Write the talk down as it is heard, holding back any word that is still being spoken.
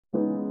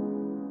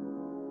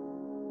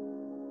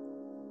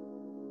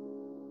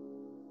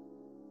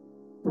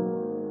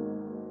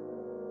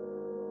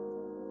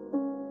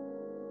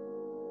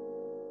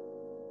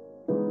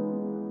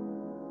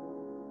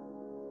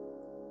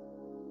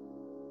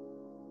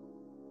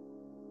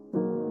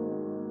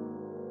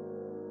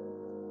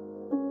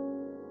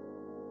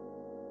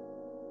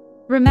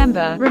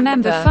Remember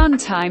the fun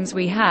times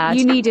we had.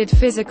 You needed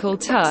physical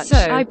touch, so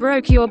I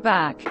broke your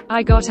back.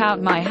 I got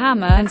out my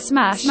hammer and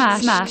smashed.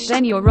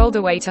 Then you rolled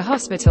away to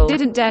hospital.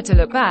 Didn't dare to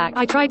look back.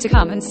 I tried to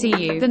come and see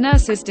you. The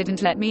nurses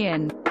didn't let me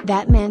in.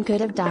 That man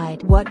could have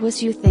died. What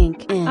was you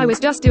thinking? I was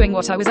just doing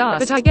what I was asked,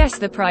 but I guess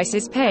the price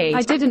is paid.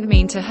 I didn't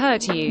mean to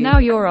hurt you. Now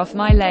you're off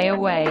my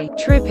layaway.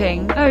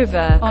 Tripping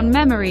over on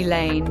memory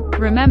lane.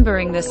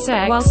 Remembering the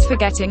sex whilst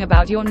forgetting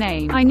about your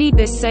name. I need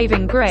this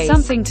saving grace.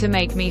 Something to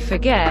make me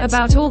forget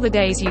about all the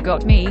days you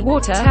got me.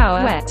 Water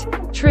tower wet.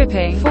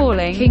 Tripping,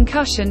 falling,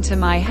 concussion to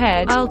my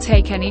head. I'll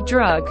take any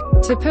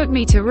drug to put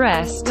me to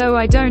rest, though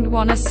I don't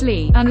wanna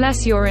sleep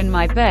unless you're in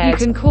my bed. You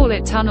can call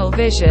it tunnel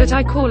vision, but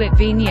I call it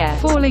vignette.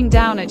 Falling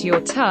down at your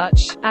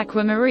touch,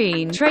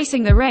 aquamarine,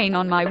 tracing the rain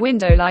on my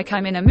window like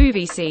I'm in a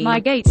movie scene.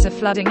 My gates are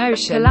flooding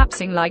ocean,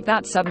 collapsing like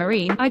that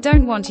submarine. I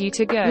don't want you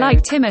to go,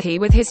 like Timothy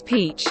with his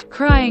peach,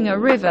 crying a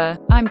river.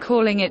 I'm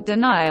calling it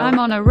denial. I'm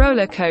on a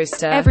roller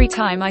coaster. Every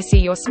time I see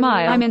your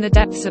smile, I'm in the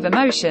depths of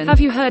emotion.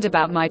 Have you heard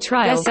about my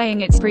trial? They're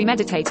saying it's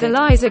premeditated. The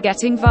lies are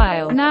getting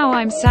vile. Now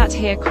I'm sat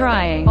here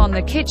crying on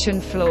the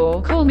kitchen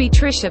floor. Call me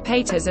Trisha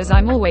Paytas, as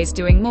I'm always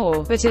doing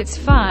more, but it's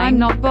fine. I'm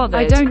not bothered.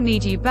 I don't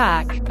need you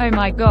back. Oh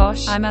my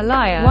gosh, I'm a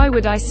liar. Why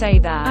would I say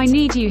that? I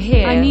need you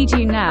here. I need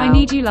you now. I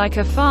need you like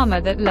a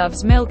farmer that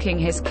loves milking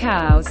his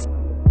cows.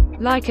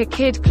 Like a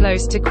kid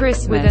close to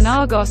Christmas, with an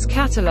Argos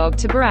catalogue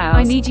to browse.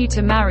 I need you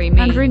to marry me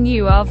and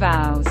renew our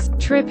vows.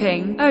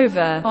 Tripping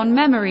over on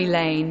memory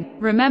lane.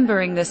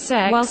 Remembering the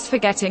sex whilst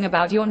forgetting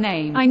about your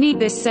name. I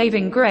need this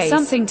saving grace.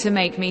 Something to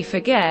make me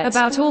forget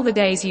about all the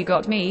days you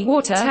got me.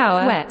 Water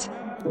tower wet.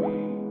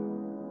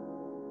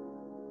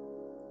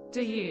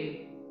 Do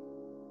you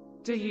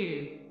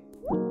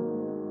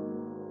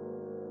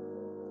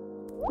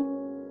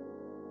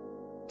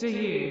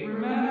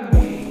remember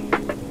me?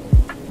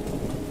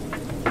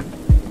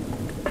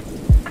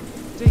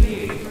 Do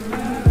you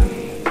remember me?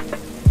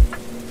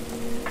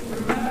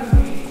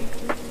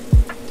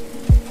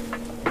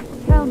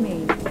 Tell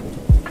me,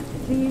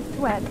 do you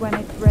sweat when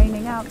it's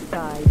raining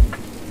outside?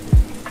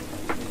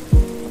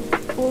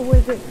 Or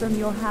was it from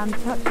your hand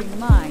touching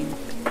mine?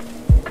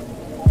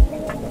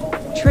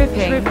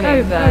 Tripping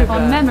over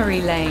on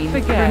memory lane.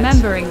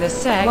 Remembering the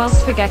sex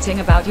whilst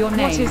forgetting about your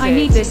name. I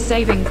need this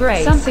saving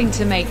grace. Something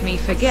to make me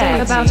forget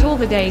about all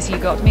the days you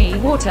got me.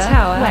 Water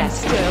tower wet.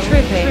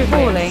 Tripping,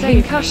 falling,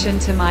 concussion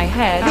to my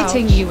head.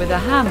 Hitting you with a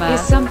hammer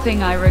is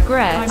something I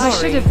regret. I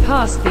should have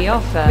passed the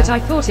offer, but I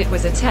thought it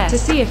was a test to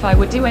see if I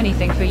would do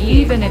anything for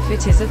you, even if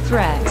it is a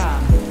threat.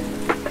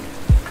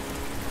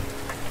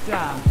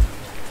 Damn.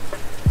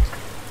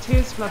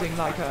 Tears flooding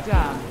like a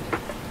dam.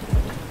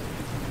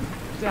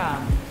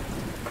 Damn.